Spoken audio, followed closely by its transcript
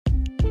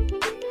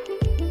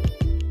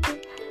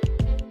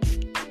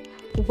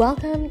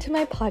Welcome to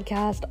my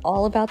podcast,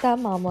 all about that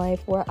mom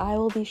life, where I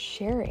will be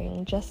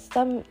sharing just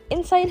some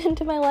insight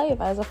into my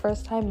life as a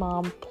first-time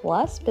mom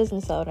plus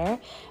business owner,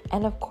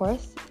 and of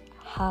course,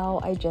 how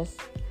I just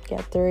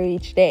get through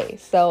each day.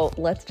 So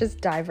let's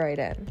just dive right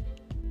in.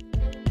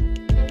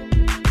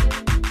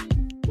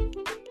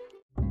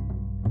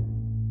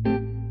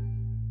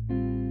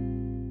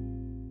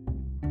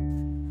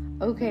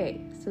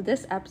 Okay, so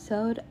this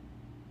episode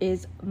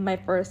is my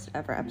first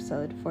ever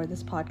episode for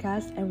this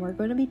podcast, and we're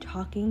going to be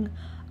talking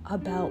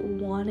about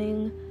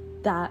wanting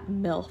that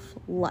MILF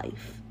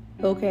life,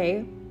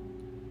 okay?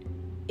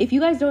 If you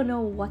guys don't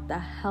know what the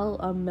hell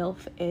a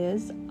MILF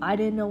is, I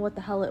didn't know what the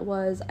hell it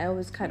was. I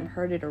always kind of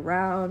heard it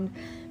around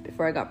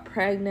before I got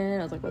pregnant.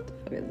 I was like, what the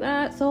fuck is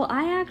that? So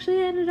I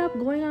actually ended up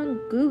going on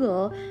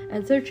Google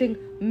and searching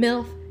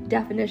MILF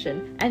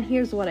definition, and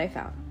here's what I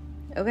found,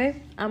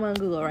 okay? I'm on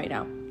Google right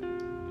now.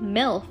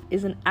 MILF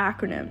is an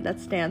acronym that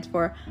stands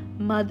for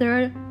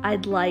Mother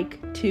I'd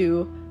Like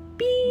to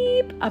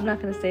Beep. I'm not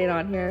going to say it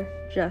on here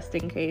just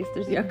in case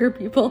there's younger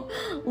people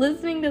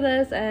listening to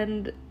this,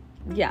 and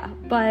yeah,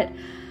 but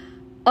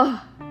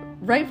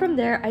right from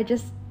there, I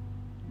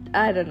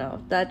don't know,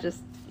 that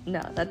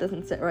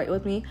doesn't sit right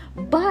with me.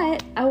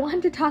 But I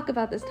wanted to talk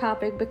about this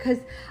topic because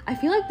I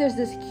feel like there's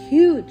this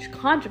huge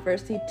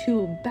controversy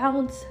to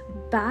bounce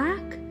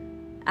back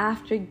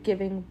after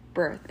giving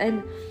birth,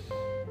 and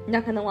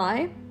not gonna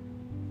lie,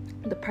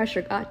 the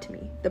pressure got to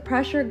me. The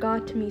pressure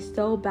got to me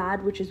so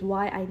bad, which is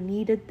why I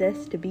needed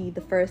this to be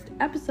the first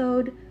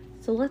episode.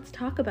 So let's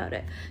talk about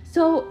it.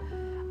 So,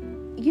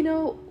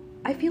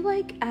 I feel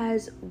like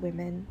as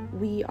women,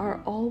 we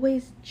are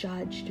always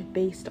judged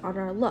based on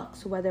our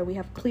looks, whether we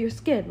have clear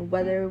skin,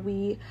 whether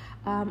we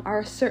are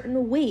a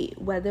certain weight,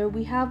 whether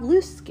we have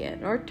loose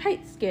skin or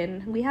tight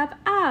skin, we have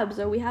abs,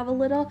 or we have a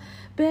little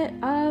bit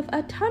of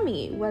a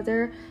tummy,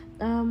 whether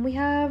we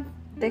have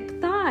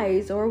thick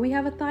thighs or we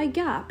have a thigh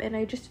gap, and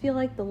I just feel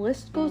like the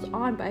list goes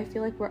on, but I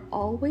feel like we're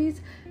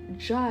always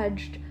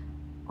judged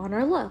on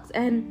our looks.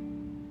 And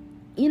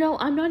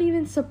I'm not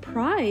even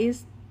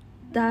surprised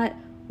that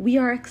we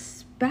are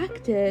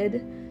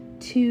expected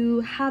to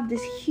have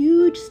this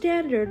huge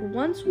standard.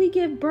 Once we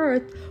give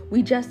birth,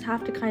 we just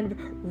have to kind of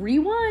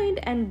rewind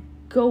and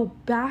go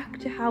back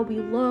to how we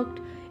looked,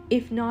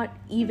 if not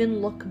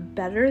even look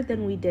better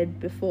than we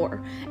did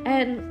before.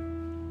 And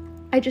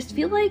I just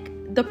feel like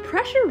the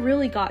pressure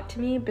really got to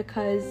me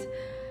because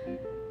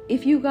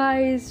if you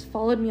guys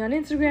followed me on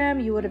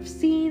Instagram, you would have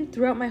seen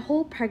throughout my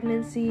whole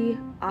pregnancy,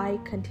 I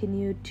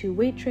continued to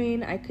weight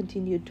train, I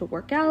continued to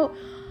work out,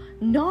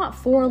 not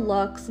for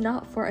looks,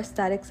 not for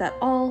aesthetics at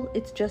all.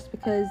 It's just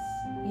because,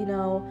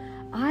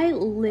 I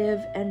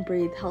live and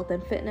breathe health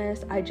and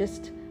fitness. I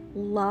just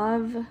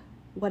love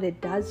what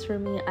it does for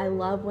me. I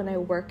love when I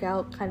work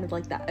out, kind of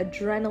like that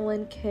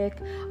adrenaline kick.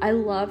 I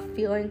love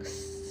feeling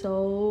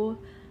so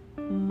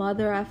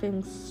mother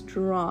effing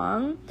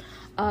strong,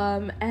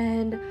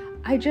 and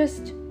I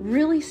just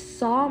really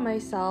saw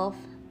myself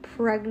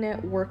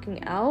pregnant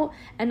working out.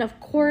 And of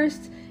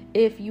course,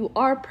 if you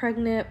are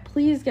pregnant,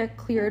 please get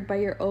cleared by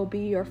your OB,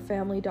 your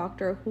family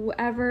doctor,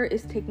 whoever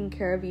is taking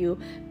care of you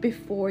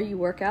before you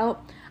work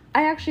out.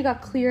 I actually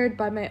got cleared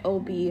by my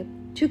OB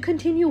to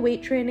continue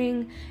weight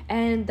training,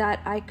 and that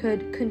I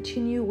could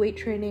continue weight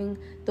training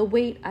the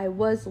weight I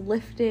was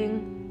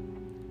lifting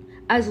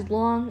as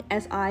long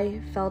as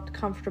I felt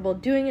comfortable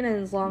doing it,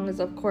 and as long as,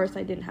 of course,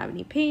 I didn't have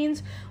any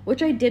pains,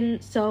 which I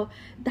didn't. So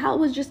that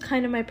was just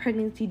kind of my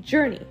pregnancy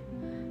journey.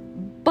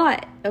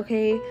 But,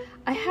 okay,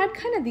 I had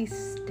kind of these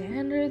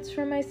standards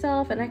for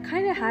myself, and I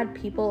kind of had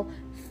people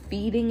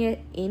feeding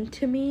it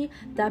into me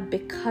that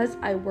because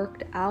I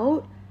worked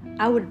out,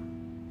 I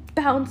would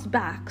bounce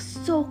back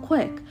so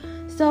quick.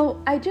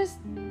 So I just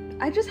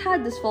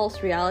had this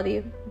false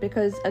reality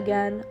because,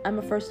 again, I'm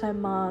a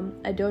first-time mom.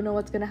 I don't know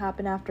what's going to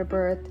happen after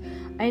birth.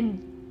 I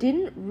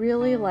didn't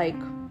really,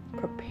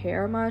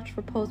 prepare much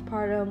for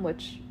postpartum,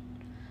 which,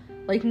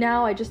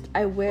 now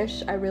I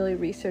wish I really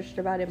researched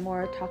about it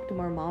more, talked to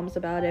more moms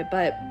about it.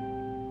 But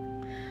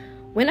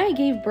when I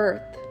gave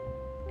birth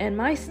and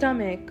my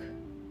stomach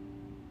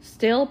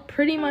still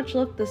pretty much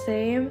looked the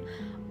same,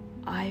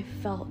 I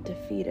felt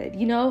defeated.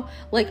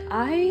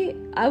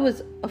 I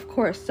was, of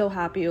course, so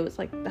happy. It was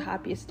the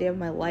happiest day of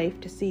my life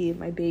to see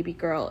my baby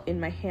girl in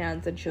my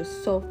hands, and she was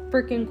so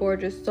freaking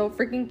gorgeous, so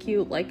freaking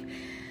cute.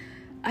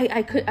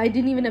 I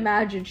didn't even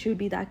imagine she would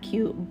be that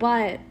cute.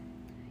 But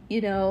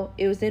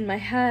it was in my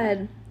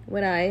head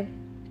when I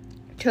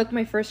took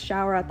my first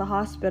shower at the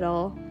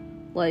hospital,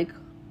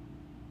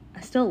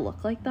 I still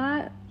look like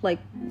that?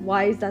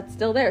 Why is that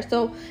still there?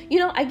 So,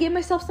 I gave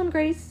myself some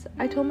grace.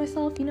 I told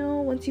myself,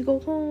 once you go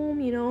home,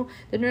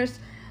 the nurse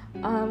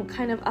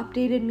kind of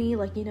updated me,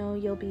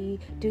 you'll be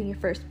doing your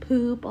first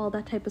poop, all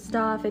that type of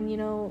stuff, and,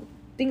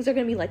 things are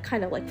going to be,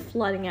 kind of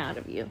flooding out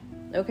of you,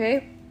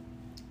 okay?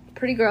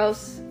 Pretty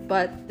gross,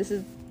 but this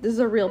is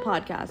a real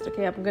podcast,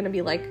 okay? I'm going to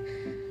be,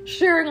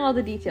 sharing all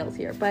the details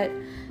here, but,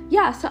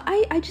 yeah, so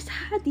I just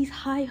had these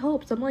high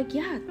hopes. I'm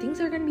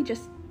things are going to be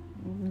just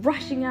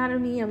rushing out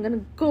of me. I'm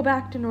gonna go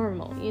back to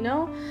normal, you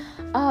know?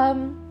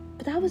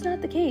 But that was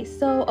not the case.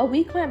 So a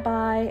week went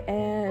by,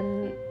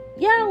 and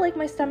yeah, like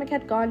my stomach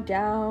had gone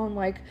down.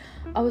 Like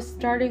I was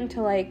starting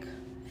to like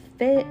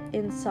fit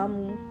in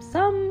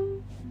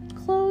some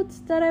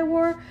clothes that I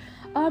wore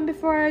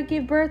before I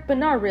gave birth, but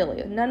not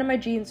really. None of my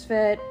jeans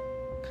fit.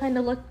 Kind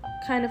of looked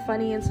kind of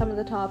funny in some of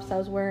the tops I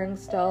was wearing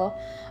still,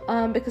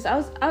 because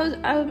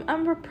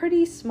I'm a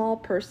pretty small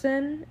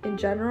person in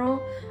general,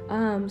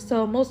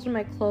 so most of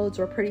my clothes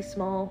were pretty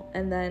small,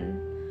 and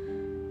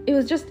then it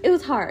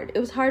was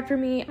hard for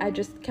me. I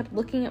just kept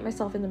looking at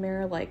myself in the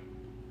mirror like,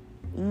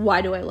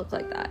 why do I look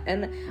like that?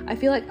 And I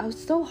feel like I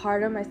was so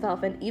hard on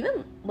myself, and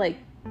even like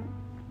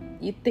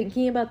you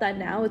thinking about that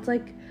now, it's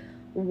like,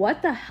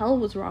 what the hell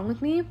was wrong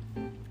with me?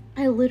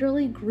 I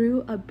literally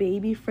grew a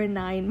baby for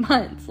 9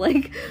 months.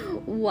 Like,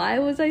 why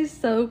was I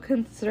so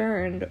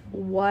concerned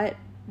what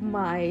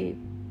my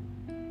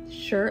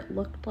shirt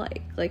looked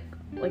like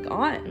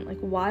on? Like,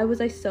 why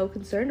was I so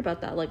concerned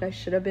about that? Like, I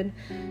should have been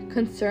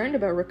concerned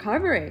about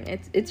recovering.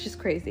 It's just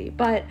crazy.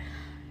 But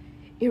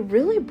it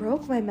really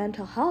broke my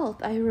mental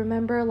health. I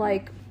remember,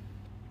 like,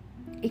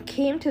 it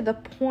came to the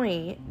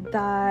point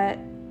that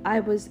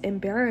I was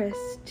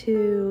embarrassed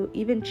to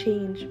even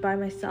change by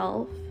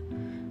myself.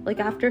 Like,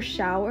 after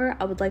shower,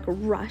 I would, like,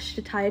 rush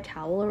to tie a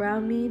towel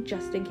around me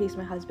just in case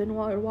my husband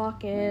would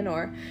walk in,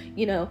 or,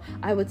 you know,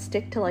 I would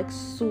stick to, like,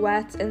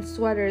 sweats and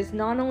sweaters,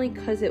 not only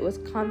because it was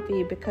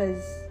comfy,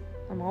 because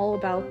I'm all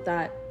about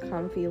that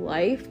comfy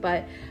life,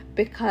 but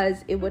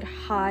because it would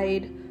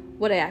hide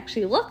what I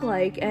actually look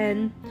like.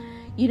 And,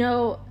 you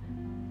know,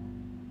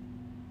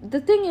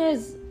 the thing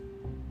is,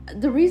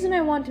 the reason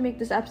I want to make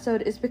this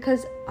episode is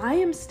because I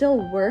am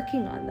still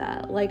working on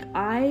that. Like,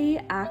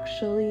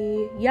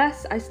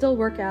 yes, I still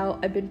work out.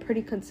 I've been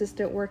pretty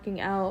consistent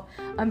working out.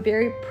 I'm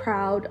very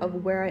proud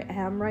of where I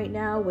am right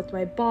now with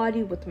my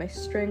body, with my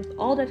strength,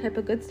 all that type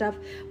of good stuff.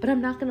 But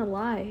I'm not gonna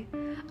lie,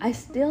 I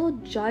still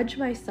judge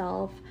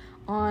myself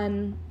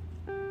on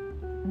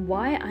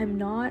why I'm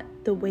not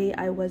the way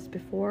I was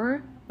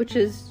before, which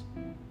is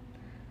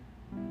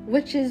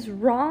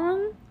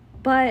wrong.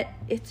 But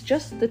it's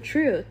just the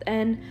truth.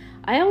 And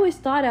I always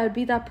thought I would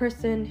be that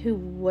person who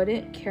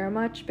wouldn't care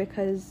much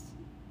because,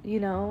 you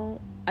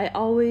know, I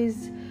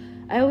always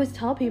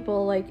tell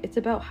people, like, it's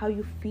about how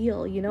you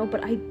feel, you know,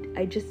 but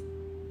I just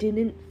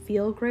didn't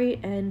feel great.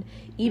 And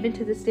even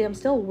to this day, I'm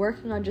still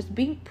working on just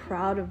being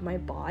proud of my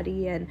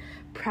body and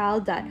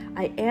proud that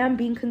I am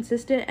being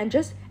consistent, and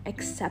just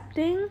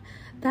accepting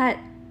that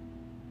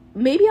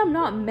maybe I'm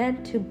not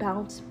meant to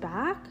bounce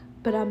back,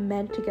 but I'm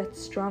meant to get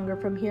stronger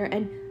from here.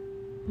 And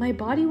my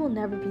body will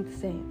never be the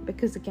same,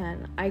 because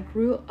again, I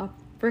grew a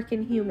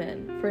freaking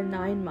human for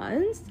 9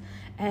 months,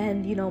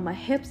 and, you know, my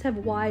hips have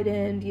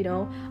widened, you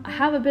know, I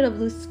have a bit of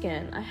loose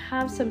skin, I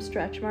have some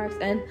stretch marks,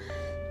 and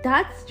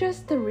that's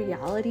just the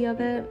reality of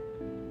it.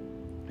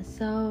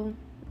 So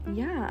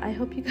yeah, I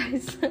hope you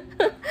guys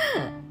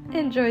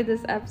enjoyed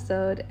this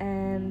episode,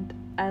 and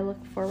I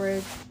look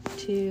forward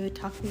to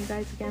talking to you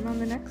guys again on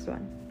the next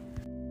one.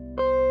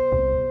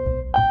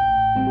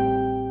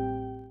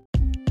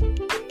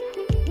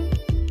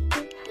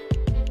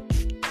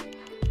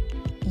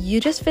 You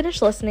just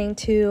finished listening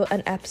to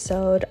an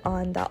episode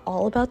on the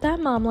All About That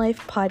Mom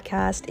Life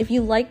podcast. If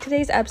you liked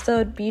today's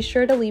episode, be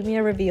sure to leave me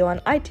a review on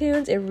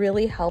iTunes. It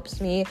really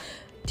helps me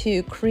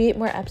to create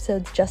more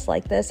episodes just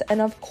like this.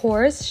 And of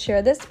course,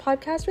 share this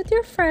podcast with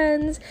your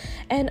friends.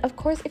 And of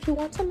course, if you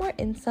want some more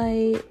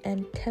insight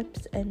and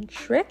tips and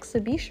tricks, so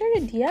be sure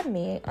to DM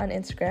me on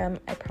Instagram.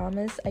 I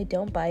promise I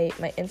don't bite.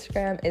 My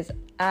Instagram is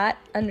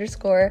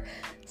 @_Salma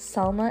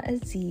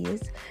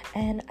Aziz,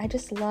 and I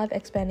just love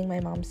expanding my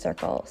mom's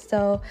circle.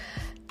 So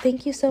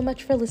thank you so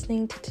much for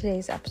listening to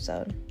today's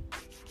episode.